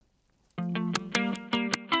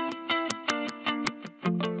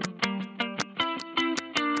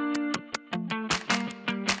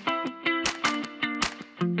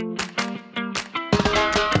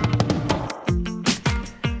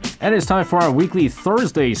And it's time for our weekly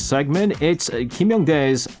Thursday segment. It's Kim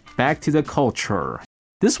Young-dae's Back to the Culture.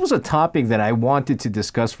 This was a topic that I wanted to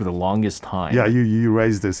discuss for the longest time. Yeah, you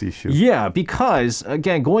raised this issue. Yeah, because,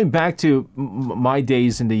 again, going back to my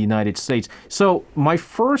days in the United States, so my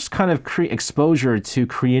first kind of exposure to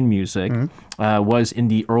Korean music was in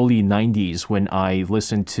the early 90s when I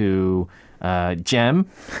listened to Jam,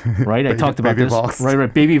 right? I talked about Baby this. Vox.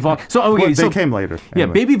 Right, Baby Vox. So, okay, Well, so they came later. Yeah,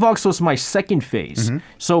 Anyway. Baby Vox was my second phase.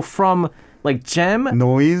 So from like Jam,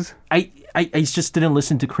 Noise. I just didn't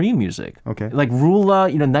listen to Korean music. Okay. Like Rula,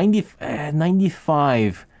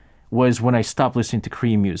 95 was when I stopped listening to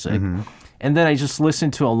Korean music. And then I just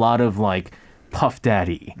listened to a lot of like Puff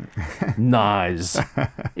Daddy, Nas,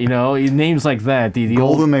 names like that. The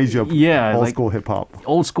Golden old, age of yeah, old like school hip hop.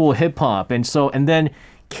 old school hip hop. And then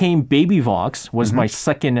came Baby Vox was my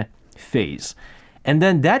second phase. And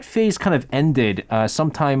then that phase kind of ended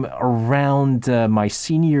sometime around my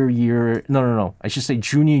senior year. No. I should say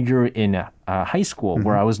junior year in high school,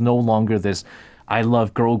 where I was no longer this, I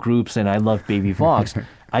love girl groups and I love Baby Vox.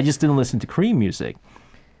 I just didn't listen to Korean music.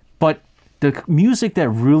 But the music that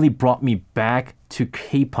really brought me back to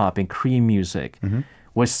K-pop and Korean music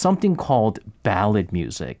was something called ballad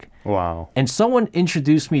music. Wow. And someone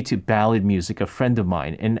introduced me to ballad music, a friend of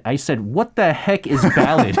mine, and I said, "What the heck is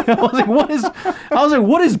ballad?" I was like,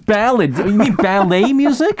 "What is ballad? You mean ballet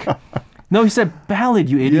music?" No, he said,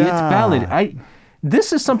 "Ballad, you idiot, Yeah. ballad."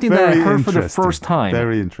 This is something that I heard for the first time.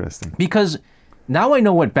 Very interesting. Because now I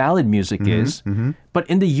know what ballad music is, but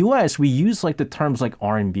in the U.S. we use like the terms like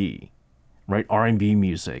R&B, right? R&B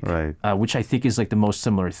music, Right. Which I think is like the most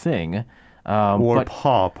similar thing. Or but-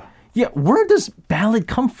 pop. Yeah, where does ballad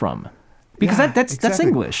come from? Because Yeah, that's exactly.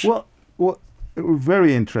 English. Well,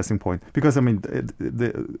 very interesting point. Because I mean,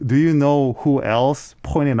 do you know who else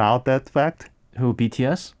pointed out that fact? Who,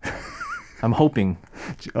 BTS? I'm hoping.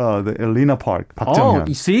 The Elena Park, Park Oh, Jung-hyun.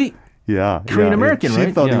 you see? Yeah, Korean American, She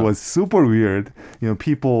right? thought Yeah. it was super weird.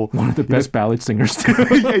 People. One of the best ballad singers too.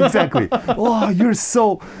 Yeah, exactly. Oh, you're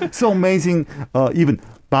so amazing. Even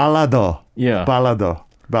ballader. Yeah.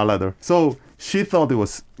 Ballader. So she thought it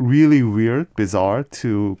was really weird, bizarre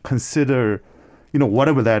to consider,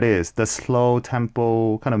 whatever that is, the slow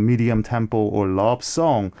tempo, kind of medium tempo or love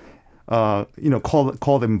song,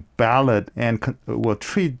 call them ballad and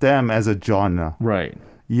treat them as a genre. Right.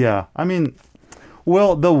 Yeah. I mean,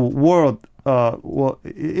 well, the word,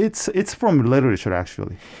 it's from literature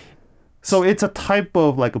actually. So it's a type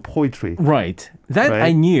of like a poetry. Right. That Right?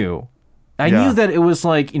 I knew. I Yeah. knew that it was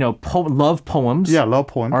like, love poems Yeah, love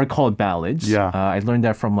poem. are called ballads. Yeah. I learned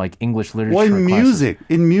that from like English literature Well, classes.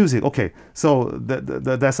 in music, okay, so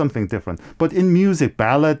that's something different. But in music,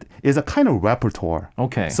 ballad is a kind of repertoire.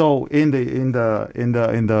 Okay. So in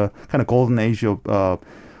the kind of golden age of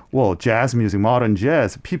jazz music, modern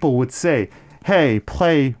jazz, people would say, "Hey,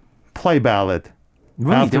 play ballad."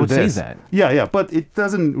 Really? They after would this. say that? Yeah, but it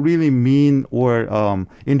doesn't really mean or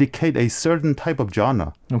indicate a certain type of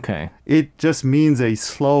genre. Okay. It just means a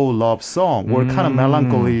slow love song or kind of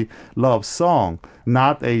melancholy love song,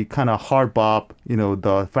 not a kind of hard bop,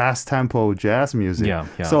 the fast tempo jazz music. Yeah.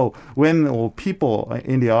 So when people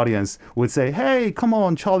in the audience would say, "Hey, come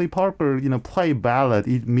on, Charlie Parker, play ballad,"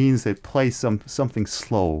 it means they play something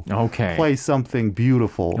slow. Okay. Play something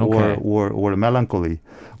beautiful Okay. or melancholy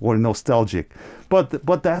or nostalgic.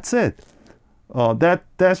 But that's it.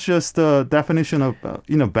 That's just the definition of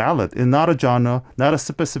ballad. It's not a genre, not a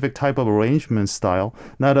specific type of arrangement style,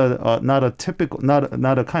 not a typical,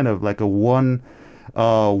 not a kind of like a one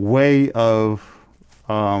way of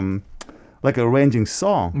like arranging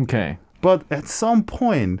song. Okay. But at some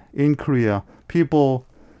point in Korea, people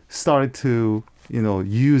started to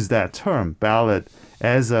use that term ballad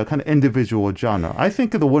as a kind of individual genre. I think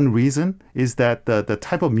the one reason is that the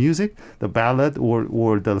type of music, the ballad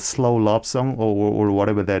or the slow love song or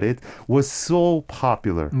whatever that is, was so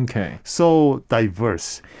popular, Okay. so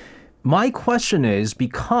diverse. My question is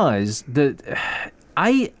because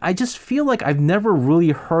I just feel like I've never really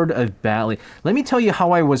heard of ballad. Let me tell you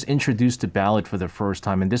how I was introduced to ballad for the first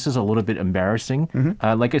time, and this is a little bit embarrassing.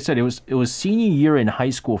 Like I said, it was senior year in high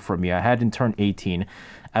school for me. I hadn't turned 18.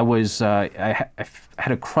 I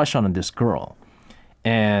had a crush on this girl,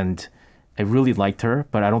 and I really liked her,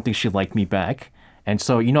 but I don't think she liked me back. And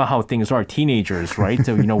so you know how things are, teenagers, right?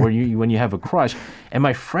 So, when you have a crush. And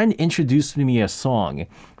my friend introduced me a song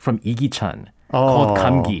from Igi-chan called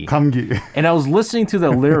감기. 감기. And I was listening to the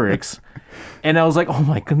lyrics, and I was like, oh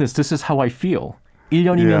my goodness, this is how I feel.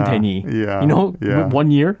 1년이면 되니. Yeah.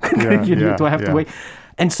 1 year? Yeah, Do I have to wait?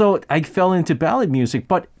 And so I fell into ballad music,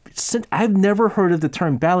 but I've never heard of the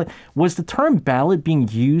term ballad. Was the term ballad being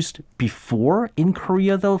used before in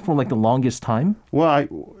Korea though for like the longest time? Well,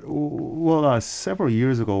 several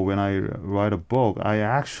years ago when I write a book, I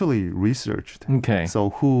actually researched. Okay.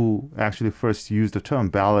 So who actually first used the term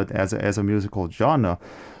ballad as a musical genre?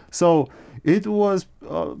 So it was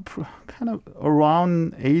kind of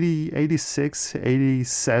around 80, 86,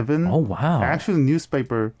 87. Oh, wow. Actually,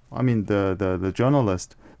 the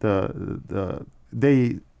journalist,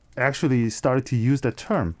 they actually started to use that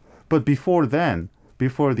term. But before then,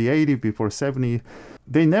 before the 80s, before 70,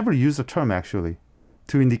 they never used the term actually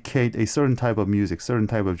to indicate a certain type of music, certain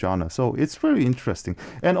type of genre. So it's very interesting.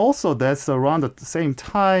 And also that's around the same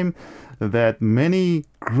time that many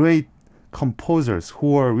great composers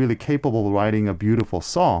who are really capable of writing a beautiful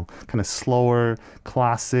song, kind of slower,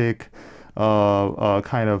 classic,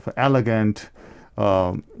 kind of elegant,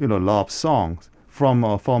 love songs from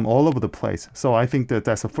all over the place. So I think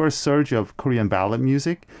that's the first surge of Korean ballad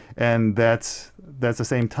music, and that's the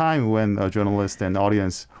same time when a journalist and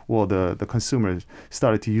audience, the consumers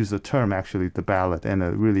started to use the term actually, the ballad, and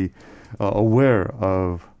really aware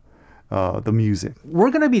of the music.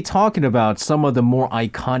 We're going to be talking about some of the more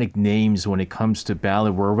iconic names when it comes to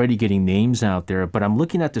ballad. We're already getting names out there, but I'm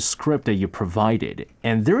looking at the script that you provided,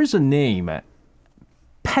 and there is a name,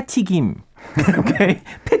 Patigim. Okay,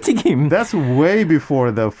 Patigim. That's way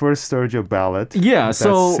before the first surge of ballad. Yeah, that's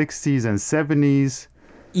so 60s and 70s.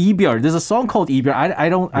 이별. There's a song called 이별.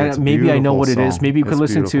 Maybe I know what it is. Maybe you could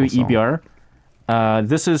listen to 이별.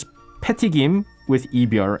 This is Patigim with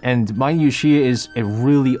이별, and mind you, she is a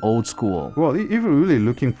really old school. Well, if you're really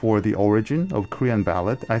looking for the origin of Korean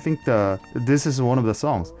ballad, I think this is one of the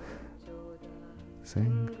songs.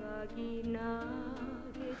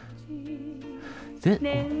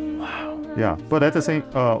 Wow. Yeah, but at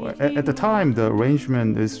the time, the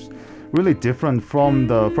arrangement is really different from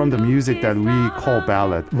the music that we call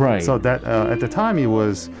ballad. Right. So that at the time it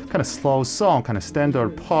was kind of slow song, kind of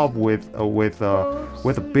standard pop with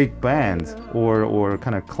a big band or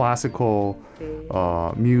kind of classical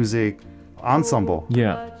music ensemble.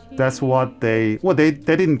 Yeah. That's what they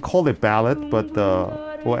didn't call it ballad, but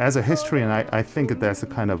as a historian, I think that's a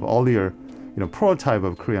kind of earlier prototype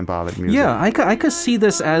of Korean ballad music. Yeah, I could see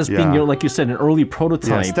this as being, like you said, an early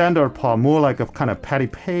prototype. Yeah, standard pop, more like a kind of Patti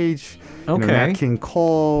Page, Nat King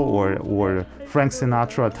Cole, or Frank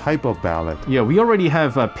Sinatra type of ballad. Yeah, we already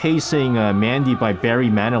have Pacing Mandy by Barry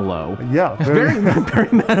Manilow. Yeah, Barry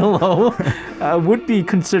Manilow would be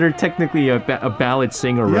considered technically a ballad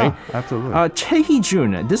singer, right? Yeah, absolutely. Choi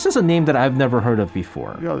Hee-jun, this is a name that I've never heard of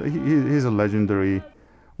before. Yeah, he's a legendary,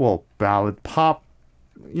 ballad pop,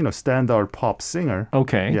 standard pop singer.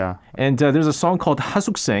 Okay. Yeah. And there's a song called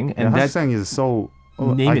Hasuk-seng. And Hasuk-seng is so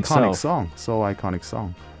iconic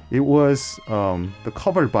song. It was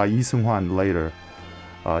covered by Lee Seung-hwan later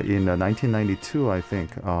in 1992, I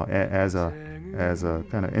think, as a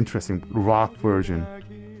kind of interesting rock version.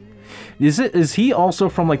 Is he also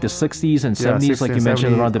from like the 60s and 70s, 60s like you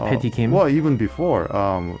mentioned, 70s, around the Patigim? Well, even before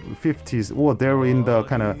 50s. Well, they were in the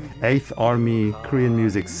kind of 8th Army Korean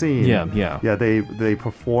music scene. Yeah. Yeah, they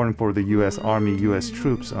performed for the U.S. Army, U.S.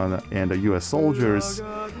 troops, and the U.S. soldiers.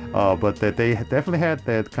 But that they definitely had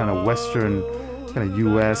that kind of Western, kind of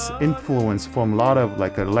U.S. influence from a lot of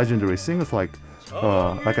like legendary singers like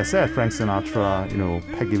I said, Frank Sinatra,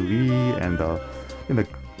 Peggy Lee, and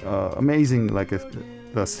amazing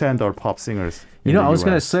the standard pop singers. I was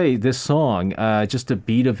going to say this song, just the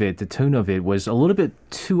beat of it, the tune of it was a little bit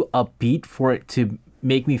too upbeat for it to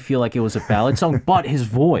make me feel like it was a ballad song, but his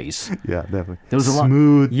voice. Yeah, definitely. There was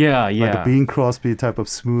smooth, yeah. Like a Bing Crosby type of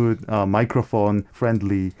smooth,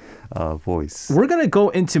 microphone-friendly voice. We're going to go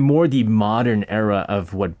into more the modern era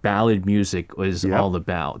of what ballad music was all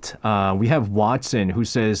about. We have Watson who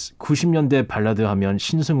says 90년대 발라드 하면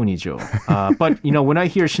신승훈이죠. But, when I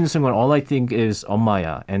hear 신승훈, all I think is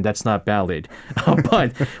엄마야, and that's not ballad.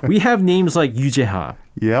 But we have names like 유재하.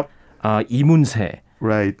 Yep. 이문세.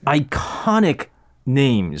 Right. Iconic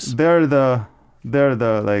names. They're the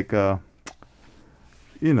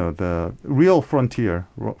the real frontier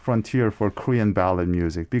for Korean ballad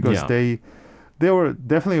music, because they were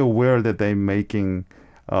definitely aware that they're making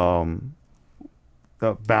the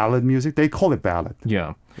ballad music. They call it ballad.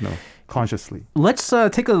 Yeah. Consciously. Let's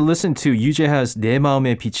take a listen to 유재하's 내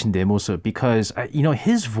마음에 비친 내 모습, because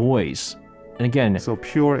his voice, and again, so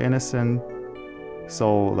pure, innocent,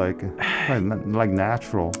 so like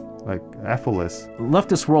natural, like effortless. Left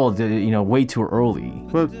this world, way too early.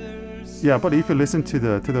 But if you listen to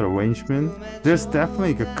the arrangement, there's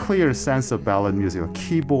definitely a clear sense of ballad music, like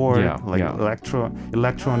keyboard, electronic,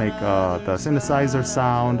 the synthesizer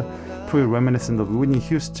sound, pretty reminiscent of Whitney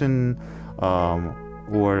Houston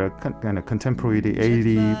or kind of contemporary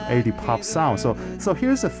 80 pop sound. So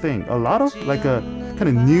here's the thing: a lot of like a kind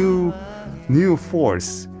of new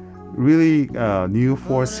force, really new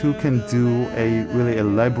force who can do a really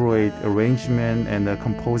elaborate arrangement and a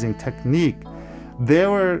composing technique. They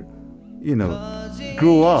were,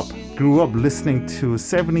 grew up listening to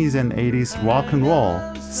 70s and 80s rock and roll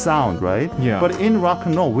sound, right? Yeah. But in rock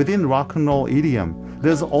and roll, within rock and roll idiom,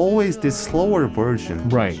 there's always this slower version.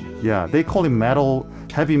 Right. Yeah, they call it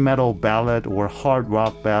heavy metal ballad or hard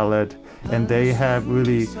rock ballad, and they have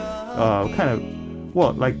really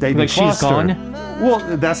like Davy Like Foster. She's Gone? Well,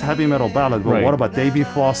 that's heavy metal ballad, but Right. what about Davy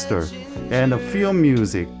Foster and the film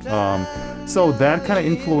music? So that kind of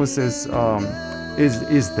influences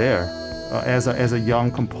is there as a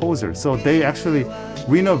young composer. So they actually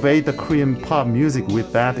renovate the Korean pop music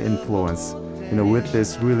with that influence, with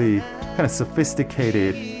this really kind of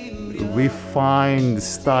sophisticated, refined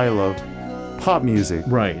style of pop music.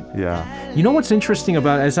 Right. Yeah. You know what's interesting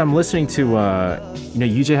about, as I'm listening to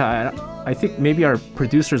Yoo Jae-ha, I think maybe our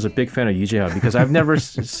producer is a big fan of Yoo Jae-ha because I've never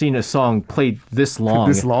seen a song played this long.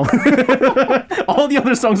 This long. All the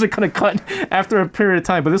other songs are kind of cut after a period of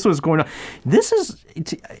time, but this was going on.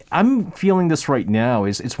 I'm feeling this right now.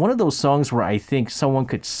 It's one of those songs where I think someone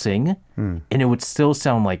could sing and it would still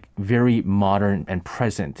sound like very modern and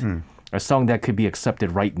present. A song that could be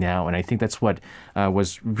accepted right now, and I think that's what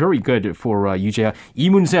was very good for Yoo Jae-ha. Lee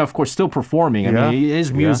Moon-se, of course, still performing. I mean,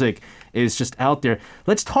 his music is just out there.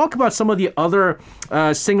 Let's talk about some of the other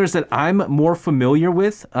singers that I'm more familiar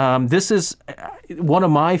with. This is one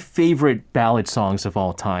of my favorite ballad songs of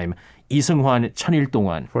all time. 이승환 천일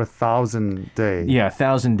동안. For 1,000 days. Yeah,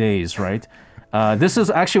 1,000 days, right? This is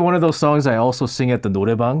actually one of those songs I also sing at the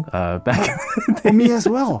노래방 back in the day. For me as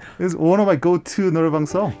well. It's one of my go-to 노래방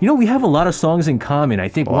songs. We have a lot of songs in common. I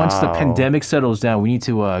think once the Wow. pandemic settles down, we need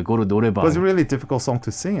to go to But it's a 노래방. really difficult song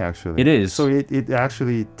to sing, actually. It is. So it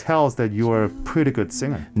actually tells that you are a pretty good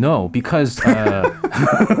singer. No, because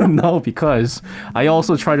because I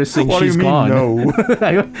also try to sing What do you She's mean, Gone. no?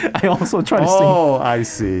 I also try to sing. Oh, I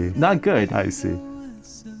see. Not good. I see.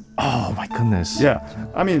 Oh my goodness. Yeah,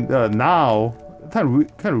 I mean now they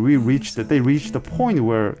reached the point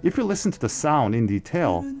where if you listen to the sound in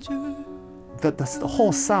detail, that's the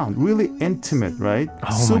whole sound really intimate, right?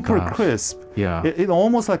 Oh, Super my gosh. crisp. Yeah. It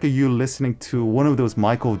almost like you listening to one of those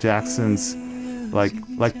Michael Jackson's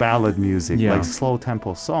like ballad music, Yeah. like slow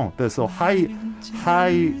tempo song. There's a high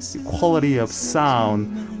quality of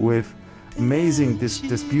sound with amazing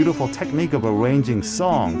this beautiful technique of arranging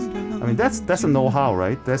songs. I mean that's a know-how,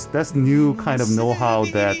 right? That's new kind of know-how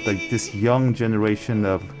that this young generation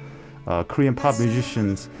of Korean pop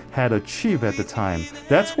musicians had achieved at the time.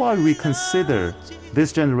 That's why we consider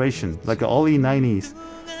this generation, like the early 90s,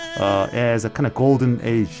 as a kind of golden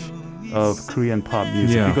age of Korean pop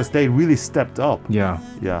music, Yeah. because they really stepped up. Yeah.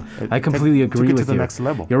 Yeah, I completely agree took it with to the you. next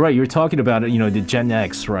level. You're right. You're talking about the Gen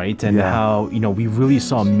X, right? And Yeah. how we really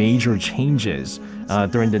saw major changes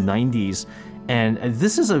during the 90s. And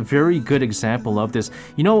this is a very good example of this.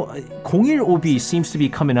 01OB seems to be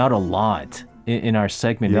coming out a lot in our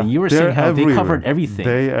segment. And you were saying how they covered everything.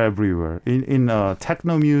 They're everywhere. In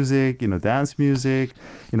techno music, dance music,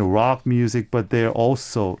 rock music, but they're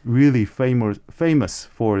also really famous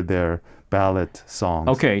for their ballad songs.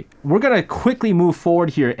 Okay, we're going to quickly move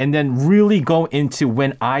forward here and then really go into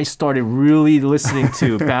when I started really listening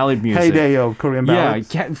to ballad music. Heyday of Korean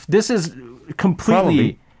ballads. Yeah, this is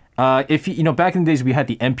completely... if back in the days we had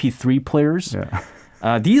the MP3 players.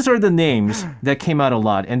 Yeah. These are the names that came out a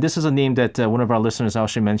lot, and this is a name that one of our listeners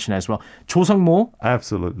actually mentioned as well. 조성모,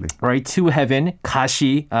 Absolutely. right? To Heaven,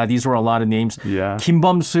 가시. These were a lot of names. Yeah.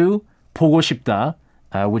 김범수, 보고 싶다,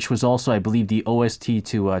 which was also, I believe, the OST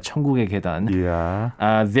to 천국의 계단.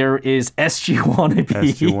 Yeah. There is SG Wannabe.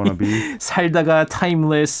 SG Wannabe. 살다가,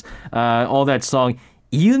 Timeless, all that song.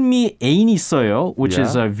 이은미 애인 있어요, which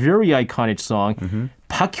is a very iconic song.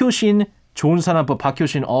 박효신, 좋은 사람, but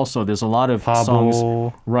박효신 also. There's a lot of songs.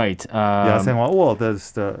 Right. 야생화. Well,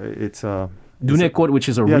 it's 눈의 꽃, which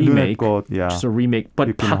is a 눈의 remake. 꽃, yeah. Which is a remake. But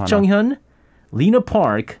유키노 Park Jung-hyun, Lena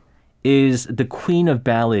Park is the queen of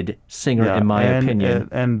ballad singer, in my opinion.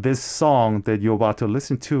 And this song that you're about to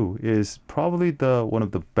listen to is probably one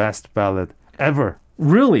of the best ballad ever.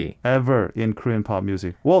 Really? Ever in Korean pop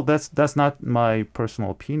music. Well, that's not my personal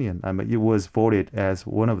opinion. I mean, it was voted as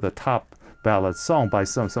one of the top ballad song by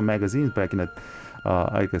some magazines back in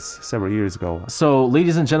I guess several years ago. So,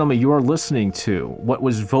 ladies and gentlemen, you are listening to what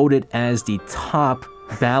was voted as the top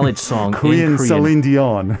ballad song Korean in Korean. Celine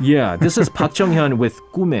Dion. Yeah, this is Park Jung-hyun with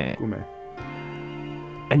꿈에. 꿈에.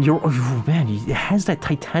 And oh, man, it has that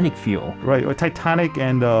Titanic feel. Right, or Titanic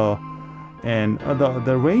and the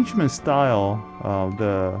arrangement style,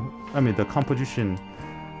 the composition,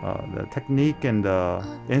 the technique and the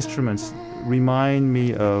instruments remind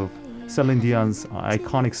me of Celine Dion's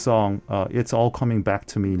iconic song, It's All Coming Back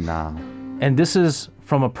to Me Now. And this is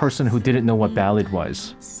from a person who didn't know what ballad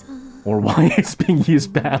was or why it's being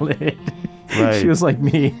used ballad. Right. She was like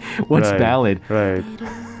me, what's Right. ballad? Right.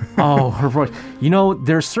 Oh, her voice. You know,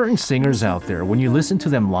 there are certain singers out there, when you listen to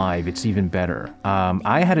them live, it's even better.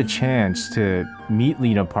 I had a chance to meet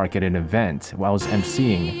Lena Park at an event while I was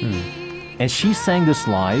emceeing, and she sang this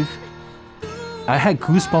live. I had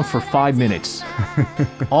goosebumps for 5 minutes,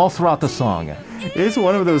 all throughout the song. It's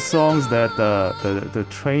one of those songs that the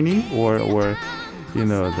trainee or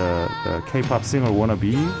the K-pop singer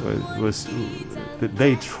wannabe was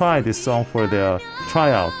they tried this song for their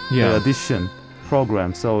tryout, the audition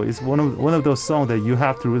program. So it's one of those songs that you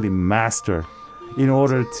have to really master in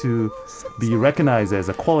order to be recognized as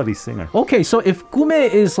a quality singer. Okay, so if Gume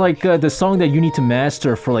is like the song that you need to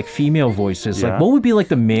master for like female voices, Yeah. like what would be like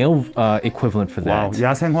the male equivalent for Wow, that?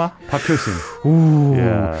 야생화, 박효신. Ooh.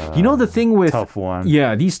 Yeah. You know the thing with Tough one.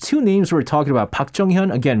 Yeah, these two names we're talking about, Park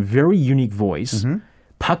Jung-hyun, again, very unique voice.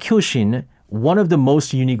 Park Hyo-shin, one of the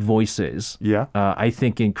most unique voices, Yeah. I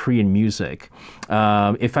think, in Korean music.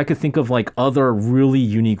 If I could think of like other really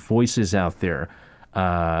unique voices out there,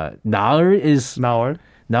 Naeur is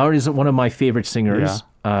one of my favorite singers.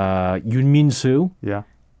 Yoon Min-soo. Yeah.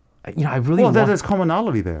 You know, I really Well, want... there's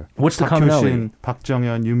commonality there. What's the 박효신, commonality? Park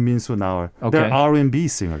Jung-hyun, Yoon Min-soo, Naeur. Okay. They're R&B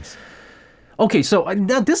singers. Okay, so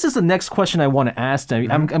now this is the next question I want to ask.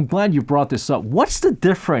 I'm glad you brought this up. What's the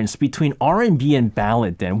difference between R&B and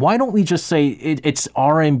ballad then? Why don't we just say it's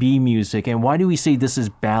R&B music, and why do we say this is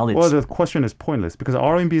ballads? Well, the question is pointless because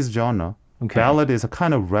R&B is genre. Okay. Ballad is a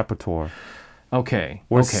kind of repertoire Okay.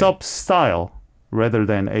 or okay. sub-style rather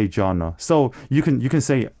than a genre. So you can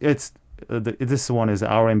say it's this one is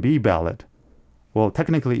R&B ballad. Well,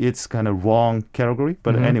 technically it's kind of wrong category,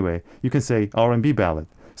 but anyway, you can say R&B ballad.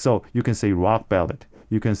 So you can say rock ballad.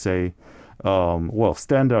 You can say,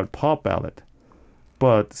 standard pop ballad.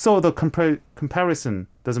 But so the comparison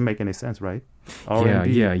doesn't make any sense, right? R&B.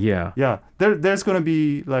 Yeah. Yeah, there's going to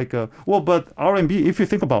be like but R&B, if you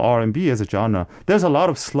think about R&B as a genre, there's a lot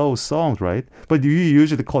of slow songs, right? But you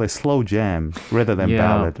usually call it slow jam rather than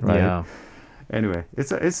ballad, right? Yeah. Anyway,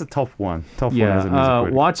 it's a tough one. Tough one Yeah, as a music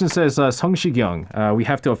critic. Watson says Sung Si-kyung. We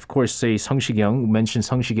have to, of course, say Sung Si-kyung, mention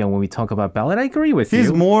Sung Si-kyung when we talk about ballad. I agree with He's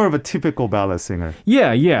you. more of a typical ballad singer.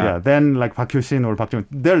 Yeah. Than like Park Hyo-shin or Park Jung.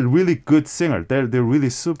 They're really good singer. They're really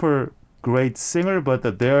super great singer,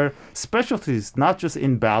 but their specialty is not just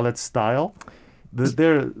in ballad style.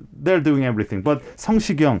 They're doing everything. But Sung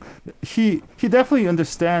Si-kyung, he definitely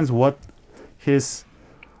understands what his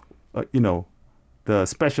the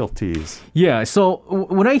specialties. Yeah, so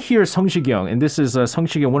when I hear Sung Si-kyung, and this is Sung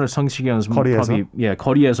Si-kyung, one of Sung Si-kyung's 거리에서?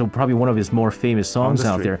 거리에서, probably one of his more famous songs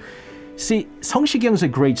out there. See, Sung Si-kyung's a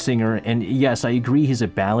great singer, and yes, I agree he's a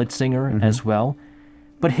ballad singer as well.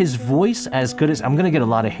 But his voice, as good as... I'm going to get a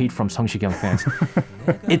lot of hate from Sung Si-kyung fans.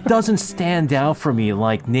 It doesn't stand out for me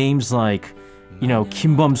like names like,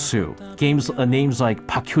 Kim Bum-soo, names like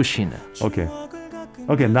Park Hyo-shin.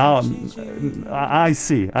 Okay, now I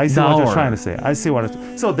see what you're trying to say. I see what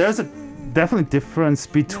so there's a definitely difference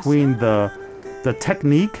between the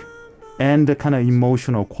technique and the kind of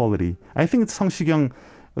emotional quality. I think Sung Si-kyung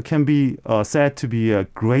can be said to be a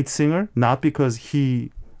great singer, not because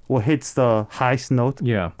he hits the highest note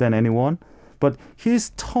than anyone, but his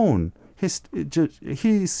tone, his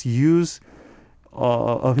use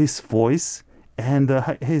of his voice and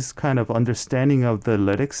his kind of understanding of the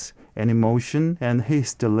lyrics and emotion and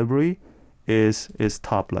his delivery is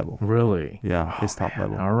top level. Really? Yeah, it's top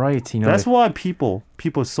level. All right. That's why people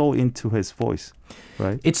so into his voice,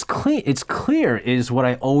 right? It's clear is what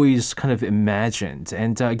I always kind of imagined.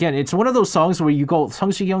 And again, it's one of those songs where you go,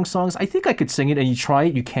 Sung Si-kyung songs, I think I could sing it, and you try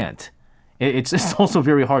it, you can't. It's also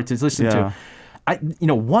very hard to listen to.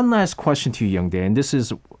 One last question to you, Young-dae, and this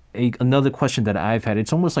is another question that I've had.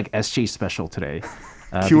 It's almost like SJ special today.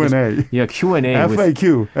 Q&A. Yeah, Q&A.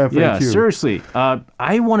 FAQ. Yeah, seriously.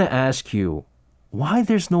 I want to ask you why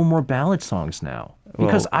there's no more ballad songs now.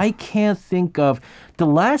 Because I can't think of... The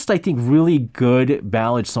last, I think, really good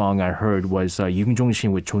ballad song I heard was Yoon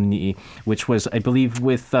Jong-shin with Johnny, which was, I believe,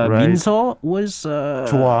 with Minso was...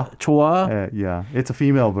 좋아. Yeah, it's a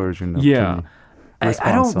female version of Johnny. I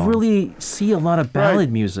don't really see a lot of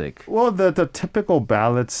ballad music. Well, the typical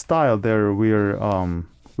ballad style there, we're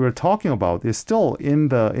we're talking about is still in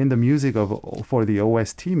the music for the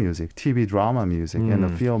OST music, TV drama music, and the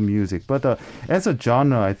film music. But as a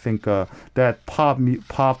genre, I think that pop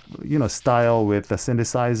style with the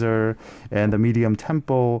synthesizer and the medium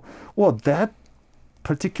tempo, well, that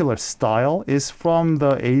particular style is from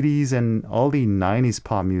the 80s and early 90s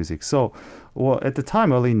pop music. So, well, at the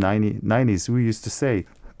time, early 90s, we used to say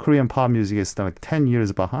Korean pop music is like 10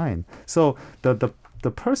 years behind. So the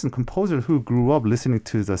composer who grew up listening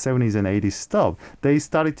to the 70s and 80s stuff, they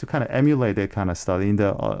started to kind of emulate that kind of stuff in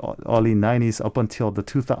the early 90s up until the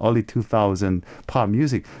early 2000 pop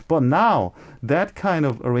music. But now, that kind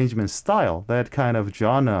of arrangement style, that kind of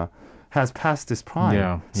genre has passed its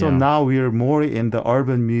prime. So now we're more in the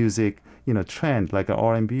urban music, trend, like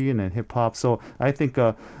R&B and hip hop. So I think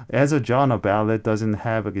as a genre, ballad doesn't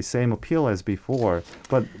have the same appeal as before,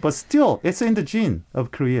 but still, it's in the gene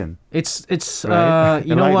of Korean. It's right?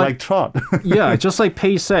 you know what? Like trot. Yeah, just like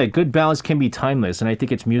Pei said, good ballads can be timeless, and I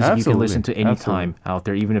think it's music you can listen to any Absolutely. time out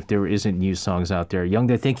there, even if there isn't new songs out there.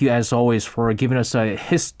 Young-dae, thank you as always for giving us a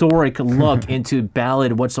historic look into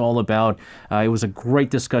ballad, what's all about. It was a great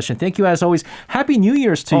discussion. Thank you as always. Happy New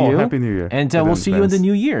Year's to you. Happy New Year. And we'll see you in the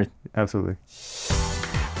new year. Absolutely.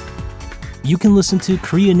 You can listen to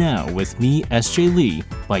Korea Now with me, SJ Lee,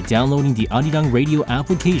 by downloading the Arirang Radio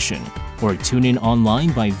application or tune in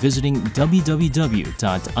online by visiting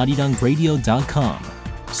www.arirangradio.com.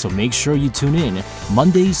 So make sure you tune in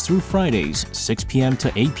Mondays through Fridays, 6 p.m.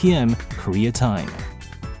 to 8 p.m. Korea time.